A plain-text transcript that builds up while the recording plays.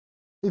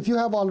If you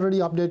have already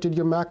updated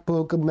your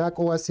MacBook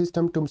macOS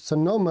system to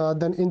Sonoma,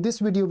 then in this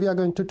video we are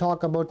going to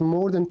talk about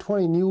more than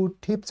 20 new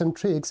tips and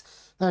tricks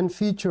and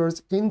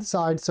features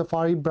inside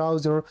Safari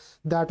browser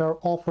that are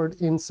offered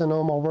in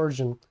Sonoma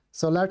version.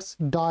 So let's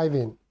dive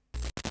in.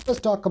 Let's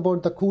talk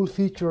about the cool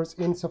features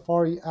in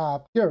Safari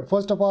app. Here,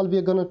 first of all,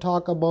 we're going to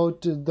talk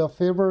about the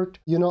favorite,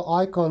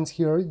 icons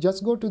here.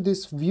 Just go to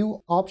this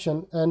view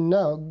option and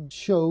now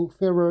show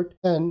favorite.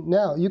 And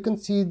now you can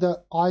see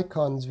the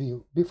icons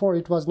view. Before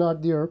it was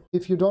not there.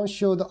 If you don't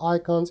show the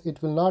icons, it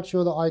will not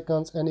show the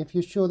icons. And if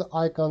you show the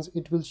icons,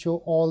 it will show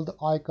all the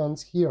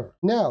icons here.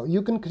 Now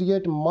you can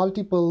create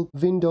multiple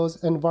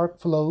windows and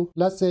workflow.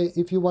 Let's say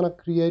if you want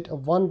to create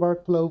one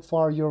workflow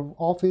for your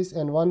office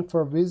and one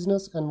for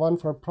business and one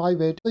for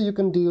private, so you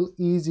can deal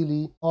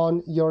easily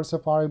on your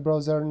Safari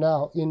browser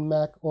now in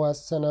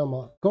macOS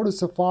Sonoma. Go to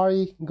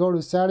Safari, go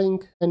to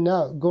Setting, and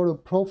now go to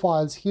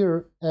Profiles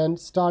here and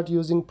start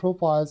using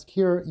profiles.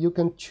 Here you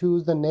can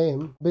choose the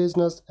name,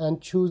 business,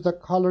 and choose the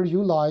color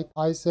you like.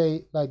 I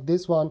say like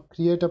this one,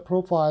 create a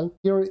profile.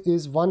 Here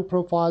is one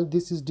profile.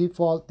 This is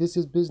default. This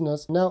is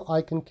business. Now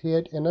I can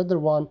create another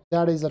one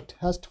that is a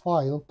test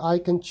file. I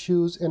can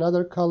choose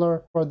another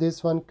color for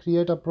this one,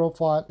 create a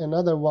profile,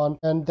 another one,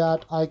 and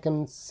that I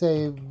can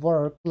say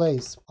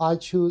workplace. I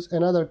choose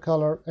another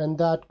color and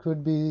that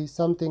could be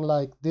something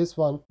like this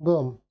one.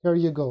 Boom. Here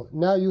you go.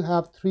 Now you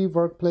have 3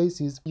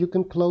 workplaces. You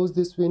can close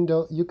this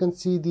window. You can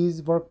see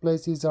these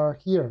workplaces are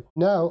here.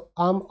 Now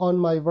I'm on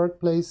my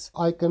workplace.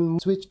 I can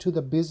switch to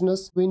the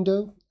business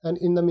window. And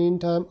in the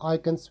meantime, I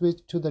can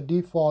switch to the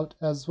default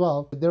as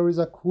well. There is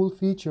a cool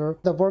feature.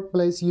 The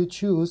workplace you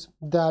choose,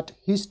 that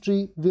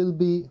history will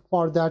be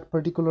for that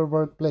particular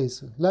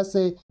workplace. Let's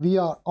say we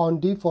are on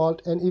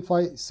default, and if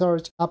I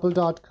search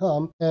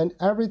apple.com and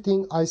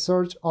everything I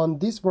search on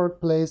this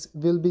workplace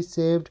will be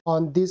saved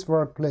on this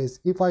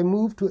workplace. If I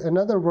move to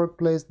another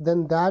workplace,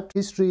 then that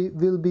history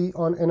will be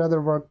on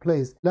another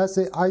workplace. Let's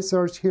say I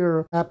search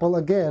here Apple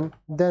again,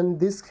 then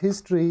this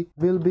history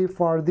will be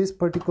for this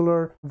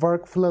particular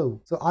workflow.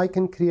 So I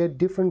can create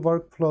different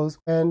workflows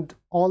and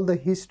all the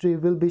history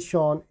will be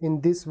shown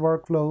in this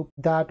workflow,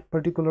 that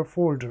particular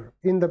folder.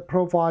 In the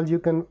profile, you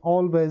can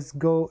always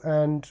go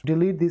and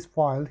delete this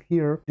file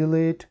here,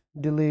 delete,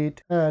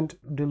 and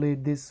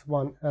delete this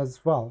one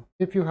as well.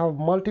 If you have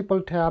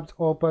multiple tabs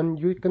open,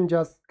 you can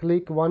just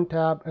click one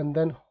tab and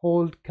then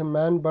hold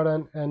command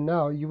button, and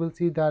now you will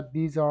see that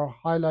these are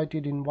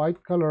highlighted in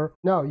white color.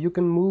 Now you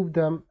can move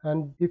them,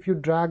 and if you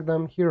drag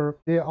them here,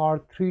 there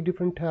are 3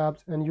 different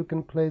tabs and you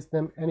can place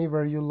them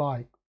anywhere you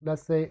like.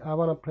 Let's say I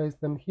want to place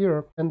them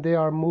here and they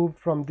are moved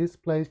from this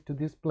place to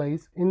this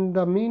place. In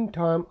the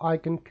meantime, I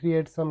can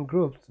create some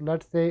groups.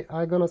 Let's say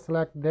I'm gonna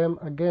select them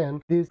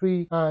again, these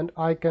 3, and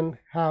I can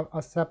have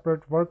a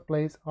separate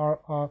workplace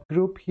or a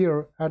group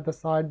here at the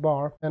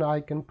sidebar, and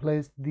I can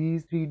place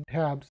these 3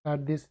 tabs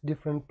at this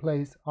different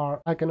place,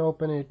 or I can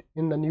open it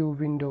in the new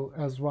window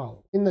as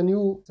well. In the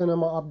new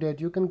Sonoma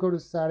update, you can go to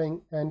Setting,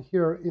 and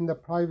here in the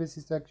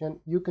privacy section,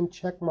 you can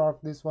check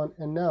mark this one,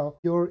 and now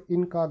your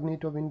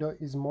incognito window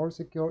is more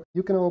secure.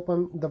 You can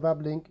open the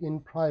web link in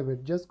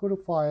private. Just go to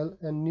File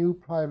and New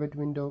Private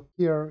Window.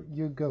 Here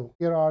you go.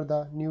 Here are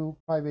the new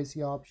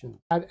privacy options.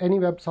 Add any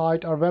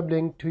website or web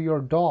link to your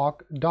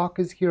dock. Dock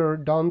is here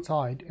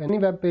downside. Any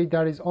web page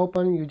that is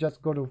open, you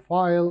just go to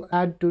File,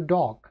 Add to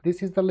Dock.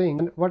 This is the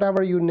link. And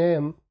whatever you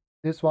name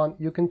this one,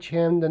 you can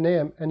change the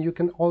name, and you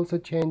can also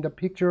change the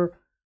picture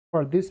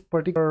for this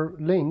particular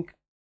link.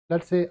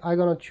 Let's say I'm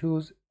gonna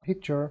choose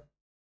picture.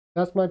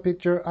 That's my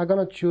picture. I'm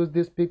gonna choose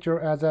this picture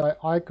as an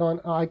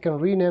icon. I can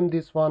rename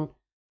this one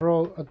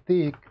Pro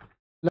Thick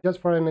just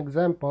for an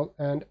example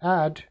and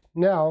add.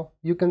 Now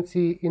you can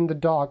see in the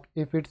dock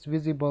if it's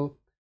visible.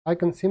 I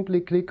can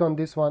simply click on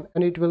this one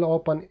and it will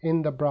open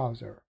in the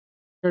browser.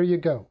 Here you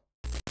go.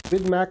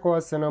 With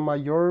macOS Sonoma,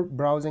 your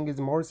browsing is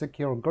more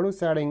secure. Go to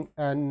Setting,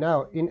 and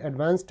now in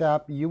Advanced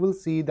tab, you will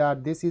see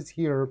that this is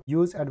here.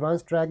 Use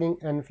advanced tracking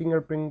and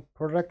fingerprint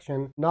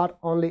protection, not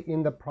only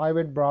in the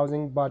private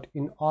browsing, but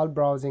in all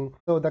browsing.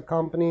 So the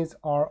companies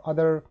or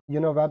other,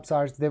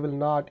 websites, they will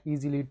not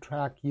easily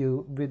track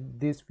you with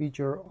this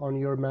feature on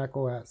your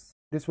macOS.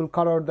 This will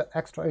cut out the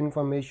extra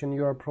information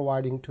you are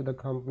providing to the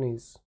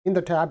companies. In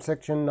the tab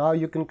section, now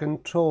you can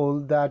control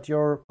that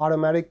your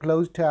automatic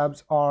close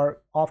tabs are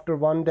after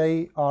 1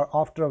 day or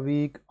after a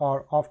week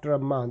or after a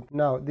month.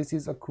 Now this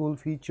is a cool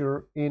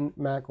feature in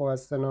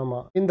macOS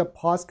Sonoma. In the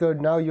passcode,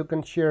 now you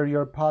can share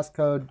your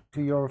passcode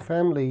to your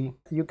family.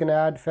 You can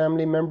add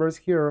family members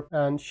here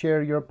and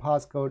share your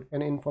passcode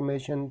and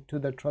information to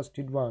the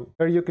trusted one.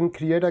 Here you can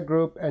create a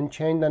group and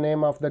change the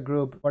name of the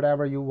group,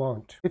 whatever you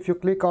want. If you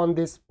click on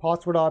this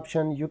password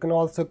option, you can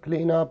also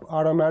clean up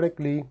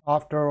automatically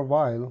after a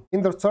while.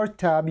 In the search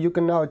tab, you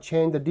can now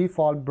change the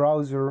default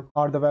browser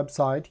or the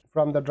website.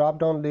 From the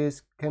drop-down list,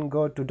 guys can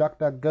go to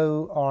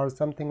DuckDuckGo or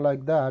something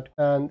like that,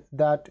 and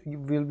that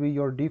will be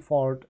your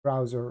default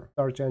browser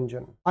search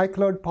engine.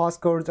 iCloud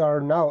passcodes are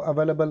now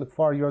available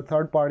for your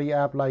third-party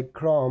app like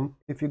Chrome.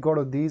 If you go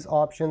to these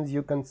options,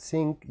 you can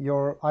sync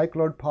your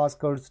iCloud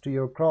passcodes to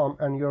your Chrome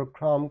and your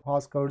Chrome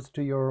passcodes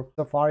to your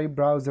Safari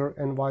browser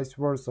and vice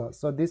versa.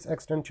 So this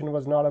extension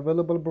was not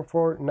available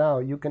before. Now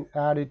you can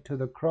add it to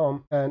the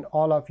Chrome and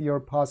all of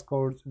your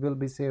passcodes will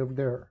be saved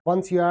there.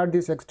 Once you add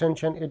this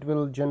extension, it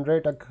will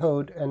generate a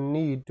code and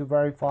need to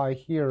verify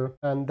here,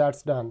 and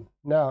that's done.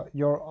 Now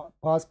your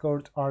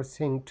passcodes are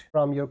synced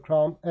from your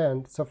Chrome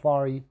and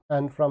Safari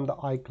and from the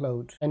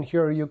iCloud. And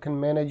here you can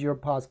manage your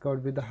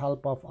passcode with the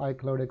help of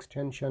iCloud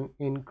extension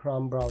in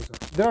Chrome browser.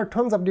 There are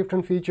tons of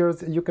different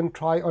features you can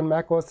try on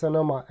macOS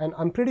Sonoma, and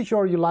I'm pretty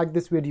sure you like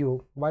this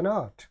video. Why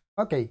not?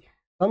 Okay,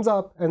 thumbs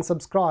up and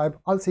subscribe.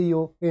 I'll see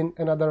you in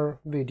another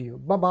video.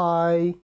 Bye-bye.